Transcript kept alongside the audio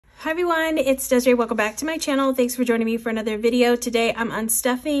Hi everyone, it's Desiree. Welcome back to my channel. Thanks for joining me for another video. Today I'm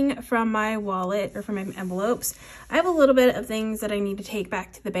unstuffing from my wallet or from my envelopes. I have a little bit of things that I need to take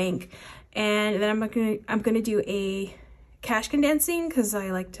back to the bank, and then I'm gonna do a cash condensing because I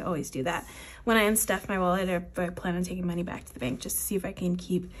like to always do that when I unstuff my wallet, or if I plan on taking money back to the bank, just to see if I can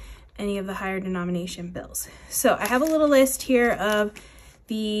keep any of the higher denomination bills. So I have a little list here of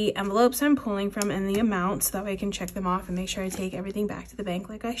the envelopes I'm pulling from and the amounts, so that way I can check them off and make sure I take everything back to the bank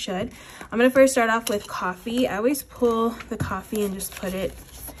like I should. I'm gonna first start off with coffee. I always pull the coffee and just put it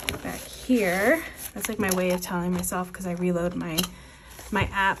back here. That's like my way of telling myself, because I reload my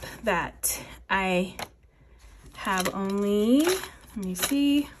app, that I have only, let me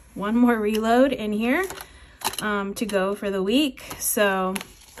see, one more reload in here to go for the week. So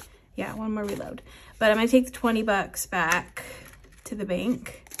yeah, one more reload. But I'm gonna take the 20 bucks back to the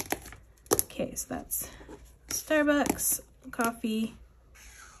bank. Okay, so that's Starbucks coffee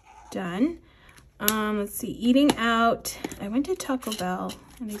done. Let's see, eating out. I went to Taco Bell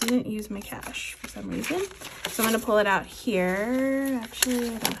and I didn't use my cash for some reason, so I'm gonna pull it out here. Actually,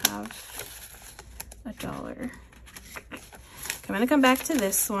 I don't have $1. Okay, I'm gonna come back to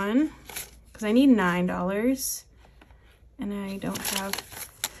this one because I need $9 and I don't have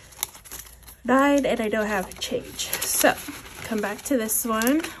 $9 and I don't have change. So come back to this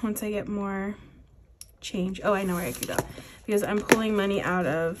one once I get more change. Oh, I know where I could go, because I'm pulling money out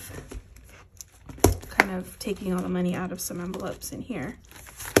of, kind of taking all the money out of some envelopes in here.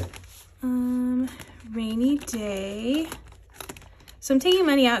 Rainy day. So I'm taking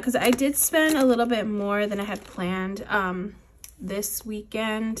money out because I did spend a little bit more than I had planned this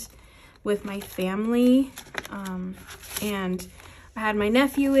weekend with my family. And I had my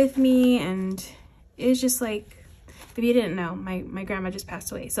nephew with me, and it was just like, if you didn't know, my grandma just passed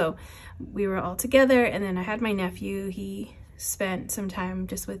away. So we were all together, and then I had my nephew. He spent some time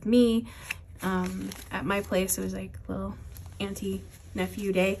just with me at my place. It was like a little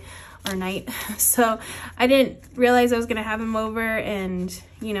auntie-nephew day or night. So I didn't realize I was gonna have him over, and,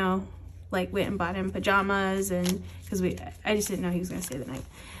 you know, like went and bought him pajamas, and because I just didn't know he was gonna stay the night.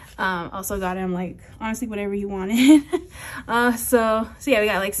 Also got him, like, honestly, whatever he wanted. So yeah, we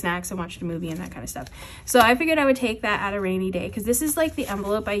got like snacks and watched a movie and that kind of stuff. So I figured I would take that at a rainy day, because this is like the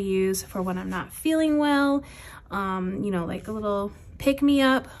envelope I use for when I'm not feeling well. You know, like a little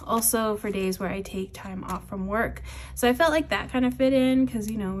pick-me-up, also for days where I take time off from work. So I felt like that kind of fit in,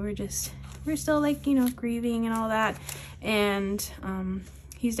 because, you know, we're still like, you know, grieving and all that. And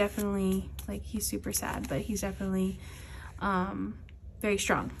he's definitely, like, he's super sad, but he's definitely very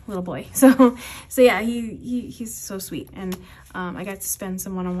strong little boy. So yeah, he's so sweet, and I got to spend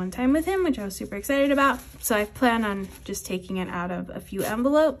some one-on-one time with him, which I was super excited about. So I plan on just taking it out of a few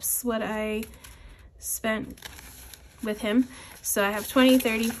envelopes, what I spent with him. So I have 20,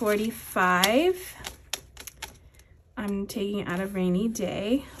 30, 45. I'm taking it out of rainy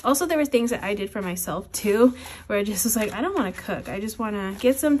day. Also, there were things that I did for myself too, where I just was like, I don't want to cook, I just want to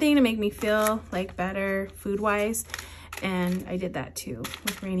get something to make me feel like better food wise. And I did that too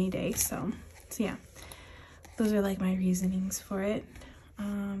with rainy day. So yeah, those are like my reasonings for it.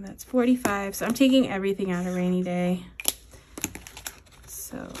 That's 45. So I'm taking everything out of rainy day.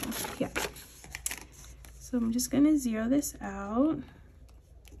 So yeah. So I'm just gonna zero this out.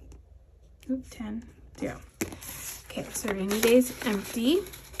 Oop, 10, 0. Okay, so rainy day's empty.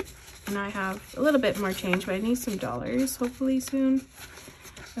 And I have a little bit more change, but I need some dollars hopefully soon.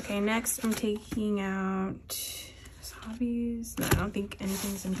 Okay, next I'm taking out hobbies. No, I don't think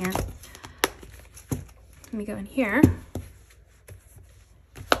anything's in here. Let me go in here.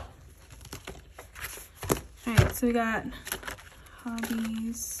 All right, so we got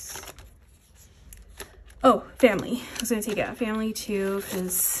hobbies. Oh, family. I was gonna take out family too,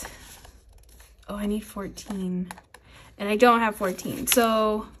 because, oh, I need 14 and I don't have 14.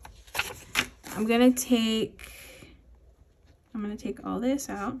 So I'm gonna take all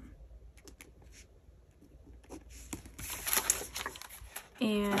this out.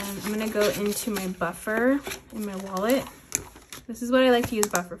 And I'm gonna go into my buffer in my wallet. This is what I like to use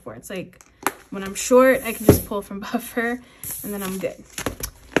buffer for. It's like when I'm short, I can just pull from buffer and then I'm good.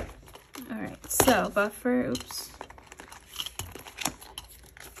 All right, so buffer, oops.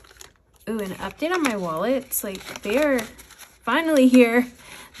 Ooh, an update on my wallet. It's like they're finally here.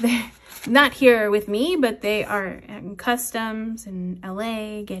 They're not here with me, but they are in customs in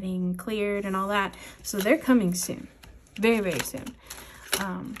LA getting cleared and all that. So they're coming soon, very, very soon.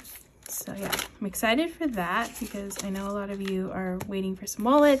 So yeah, I'm excited for that, because I know a lot of you are waiting for some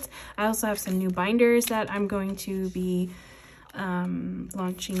wallets. I also have some new binders that I'm going to be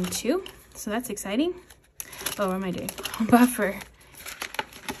launching too, so that's exciting. Oh, what am I doing? Buffer.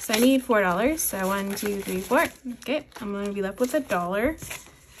 So I need $4. So 1, 2, 3, 4. Okay, I'm gonna be left with $1.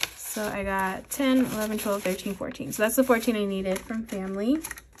 So I got 10, 11, 12, 13, 14. So that's the 14 I needed from family.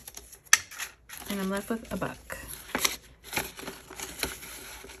 And I'm left with $1.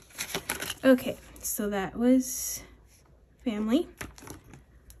 Okay, so that was family.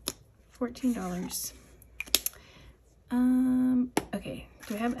 $14. Okay,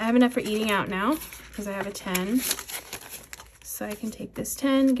 I have enough for eating out now because I have a 10. So I can take this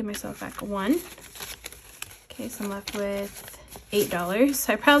 10, give myself back a 1. Okay, so I'm left with $8.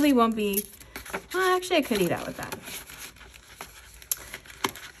 I probably won't be, well, actually I could eat out with that.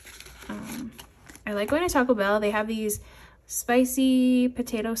 I like going to Taco Bell. They have these spicy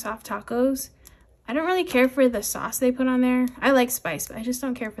potato soft tacos. I don't really care for the sauce they put on there. I like spice, but I just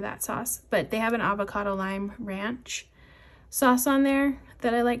don't care for that sauce. But they have an avocado lime ranch sauce on there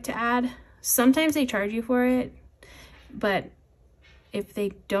that I like to add. Sometimes they charge you for it, but if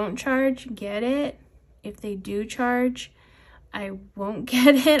they don't charge, get it. If they do charge, I won't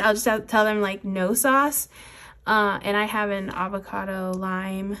get it. I'll just tell them like no sauce. And I have an avocado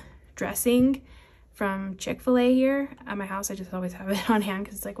lime dressing from Chick-fil-A here at my house. I just always have it on hand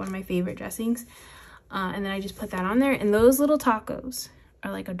because it's like one of my favorite dressings. And then I just put that on there. And those little tacos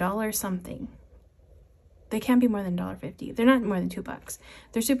are like $1 something. They can't be more than $1.50. They're not more than $2.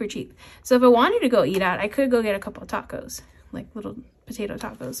 They're super cheap. So if I wanted to go eat out, I could go get a couple of tacos, like little potato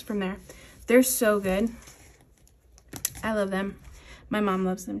tacos from there. They're so good. I love them. My mom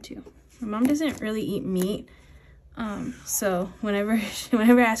loves them too. My mom doesn't really eat meat. So whenever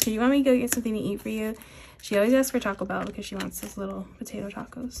I ask her, you want me to go get something to eat for you? She always asks for Taco Bell because she wants those little potato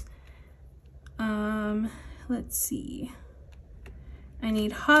tacos. Let's see. I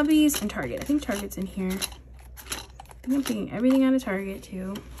need hobbies and Target. I think Target's in here. I think I'm taking everything out of Target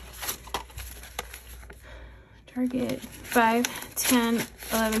too. Target 5, 10,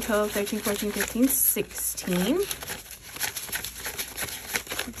 11, 12, 13, 14, 15, 16.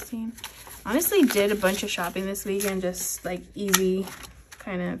 16. Honestly did a bunch of shopping this weekend, just like easy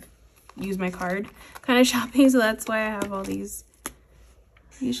kind of use my card kind of shopping. So that's why I have all these.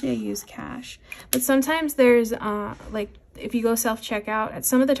 Usually I use cash, but sometimes there's like if you go self-checkout at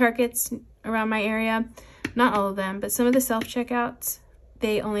some of the Targets around my area, not all of them, but some of the self-checkouts,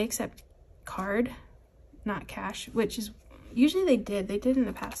 they only accept card, not cash, which is usually they did in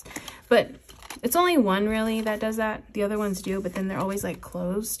the past, but it's only one really that does that. The other ones do, but then they're always like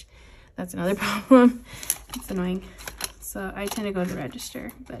closed. That's another problem. It's annoying. So I tend to go to the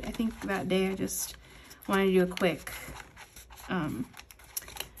register, but I think that day I just wanted to do a quick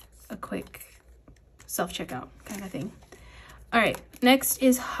self-checkout kind of thing. All right, next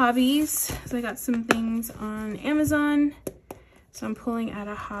is hobbies. So I got some things on Amazon. So I'm pulling out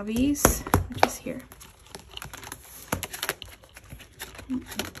of hobbies, which is here.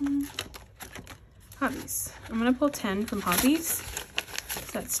 Hobbies. I'm gonna pull 10 from hobbies.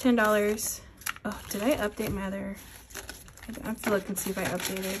 So that's $10. Oh, did I update my other? I have to look and see if I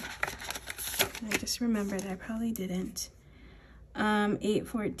updated. I just remembered I probably didn't.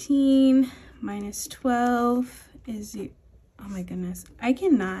 814 minus 12 is, oh my goodness, I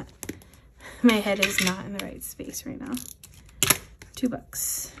cannot, my head is not in the right space right now.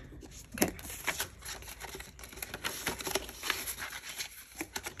 $2. Okay.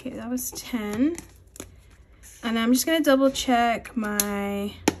 Okay, that was 10. And I'm just gonna double check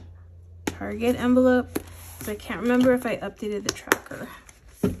my Target envelope because I can't remember if I updated the tracker.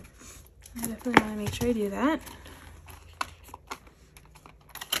 I definitely wanna make sure I do that.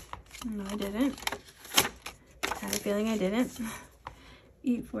 No, I didn't. I had a feeling I didn't.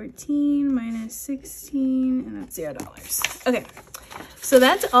 814 minus 16, and that's $0. Okay, so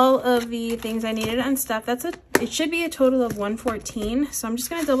that's all of the things I needed on stuff. It should be a total of 114. So I'm just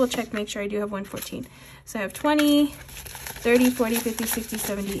gonna double check, make sure I do have 114. So I have 20, 30, 40, 50, 60,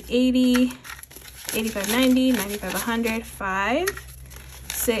 70, 80, 85, 90, 95, 100, 5,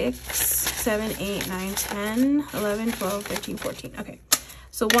 6, 7, 8, 9, 10, 11, 12, 13, 14. Okay.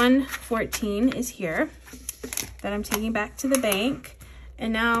 So 114 is here that I'm taking back to the bank.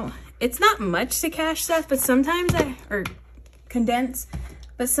 And now it's not much to cash stuff, but sometimes or condense,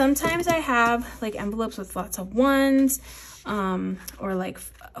 but sometimes I have like envelopes with lots of ones, or like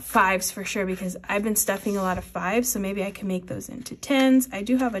 5s for sure, because I've been stuffing a lot of 5s. So maybe I can make those into 10s. I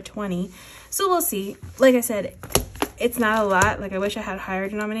do have a 20. So we'll see. Like I said, it's not a lot. Like I wish I had higher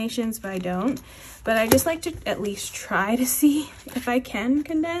denominations, but I don't. But I just like to at least try to see if I can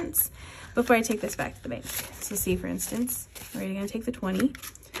condense before I take this back to the bank. So see, for instance, we're already gonna take the 20.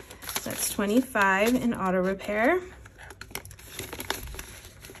 So that's 25 in auto repair.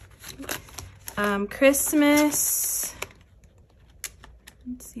 Christmas,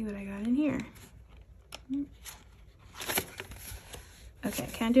 Let's see what I got in here. Okay,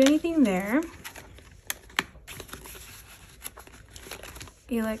 can't do anything there.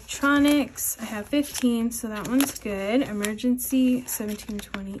 Electronics, I have 15, so that one's good. Emergency,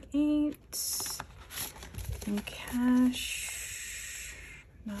 1728. And cash,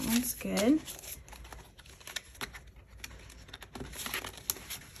 that one's good.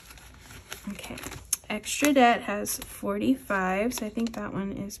 Okay, extra debt has 45, so I think that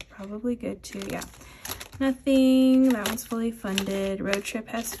one is probably good too. Yeah, nothing, that one's fully funded. Road trip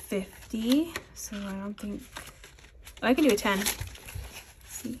has 50, so I don't think, oh, I can do a 10. Let's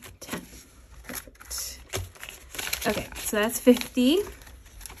see, 10, perfect. Okay, so that's 50.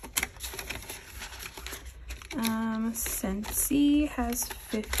 Scentsy has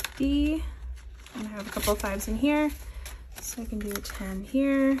 50, and I have a couple of 5s in here, so I can do a 10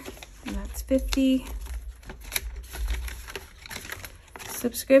 here, and that's 50.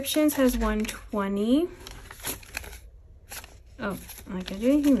 Subscriptions has 120. Oh, I'm not gonna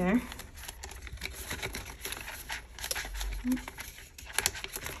do anything there.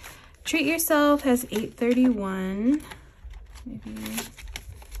 Treat yourself has 831. Maybe.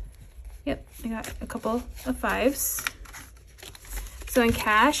 Yep, I got a couple of 5s. So in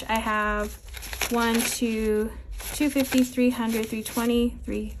cash, I have 1, 2, 250, 300, 320,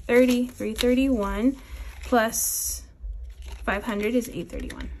 330, 331, plus 500 is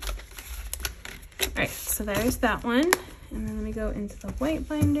 831. All right, so there's that one. And then let me go into the white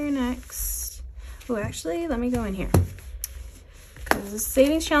binder next. Oh, actually, let me go in here. Because the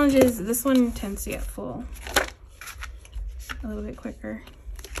savings challenges, this one tends to get full a little bit quicker.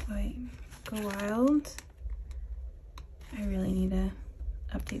 Wait, go wild. I really need to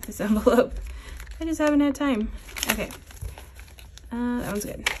update this envelope. I just haven't had time. Okay, that one's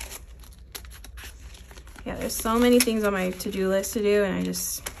good. Yeah, there's so many things on my to-do list to do, and I'm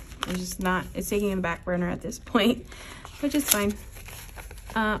just not, it's taking a back burner at this point, which is fine.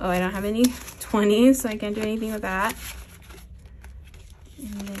 Oh, I don't have any 20s, so I can't do anything with that.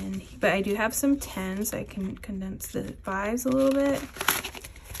 And then, but I do have some 10s, so I can condense the 5s a little bit.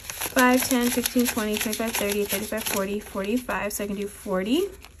 5, 10, 15, 20, 25, 30, 35, 40, 45, so I can do 40.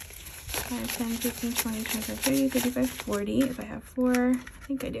 5, 10, 15, 20, 25, 30, 35, 40, if I have 4, I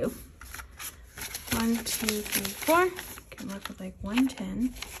think I do. 1, 2, 3, 4, okay, I'm left with like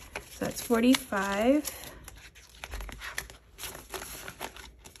 110, so that's 45.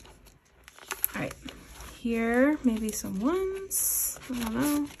 All right, here, maybe some 1s, I don't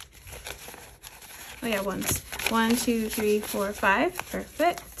know. Oh yeah, 1s. 1, 2, 3, 4, 5,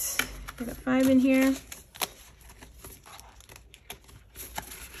 perfect. I got 5 in here.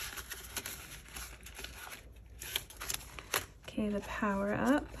 Okay, the power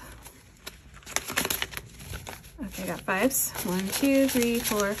up. Okay, I got 5s. 1, 2, 3,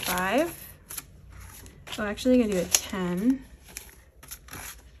 4, 5. Oh, actually, I'm gonna do a 10.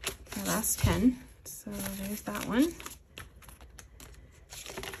 Okay, last 10. So there's that one.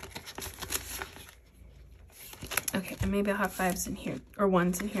 Okay, and maybe I'll have 5s in here, or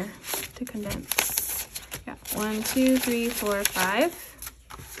 1s in here to condense. Yeah, 1, 2, 3, 4, 5.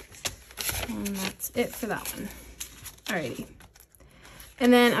 And that's it for that one. Alrighty.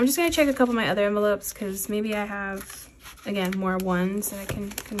 And then I'm just gonna check a couple of my other envelopes because maybe I have, again, more 1s that I can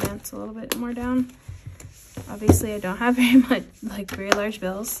condense a little bit more down. Obviously, I don't have very much, like very large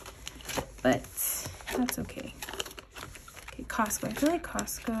bills, but that's okay. Okay, Costco. I feel like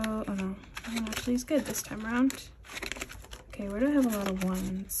Costco, oh no, that actually is good this time around. Okay, where do I have a lot of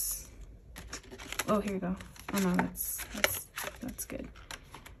 1s? Oh, here we go. Oh no, that's good.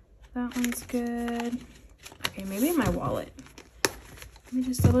 That one's good. Okay, maybe in my wallet. Let me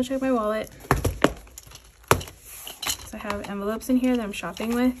just double check my wallet. So I have envelopes in here that I'm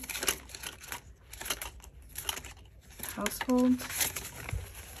shopping with. Household.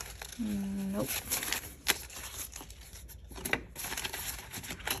 Nope.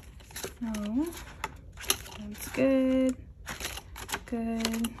 No. That's good.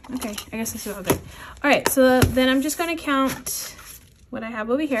 Good. Okay, I guess this is all good. All right, so then I'm just gonna count what I have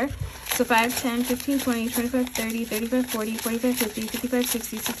over here. So 5, 10, 15, 20, 25, 30, 35, 40, 45, 50, 55,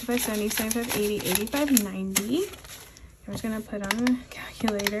 60, 65, 70, 75, 80, 85, 90. I'm just gonna put on the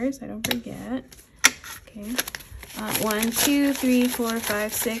calculator so I don't forget. Okay. 1, 2, 3, 4,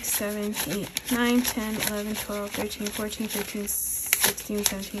 5, 6, 7, 8, 9, 10, 11, 12, 13, 14, 15, 16,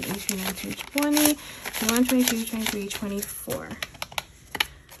 17, 18, 19, 20, 21, 22, 23, 24.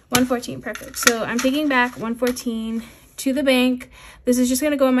 114, perfect. So I'm taking back 114 to the bank. This is just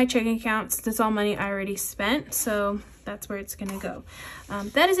gonna go in my checking account since it's all money I already spent. So that's where it's gonna go.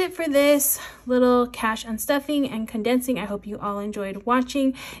 That is it for this little cash unstuffing and condensing. I hope you all enjoyed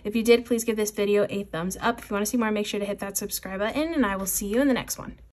watching. If you did, please give this video a thumbs up. If you want to see more, make sure to hit that subscribe button, and I will see you in the next one.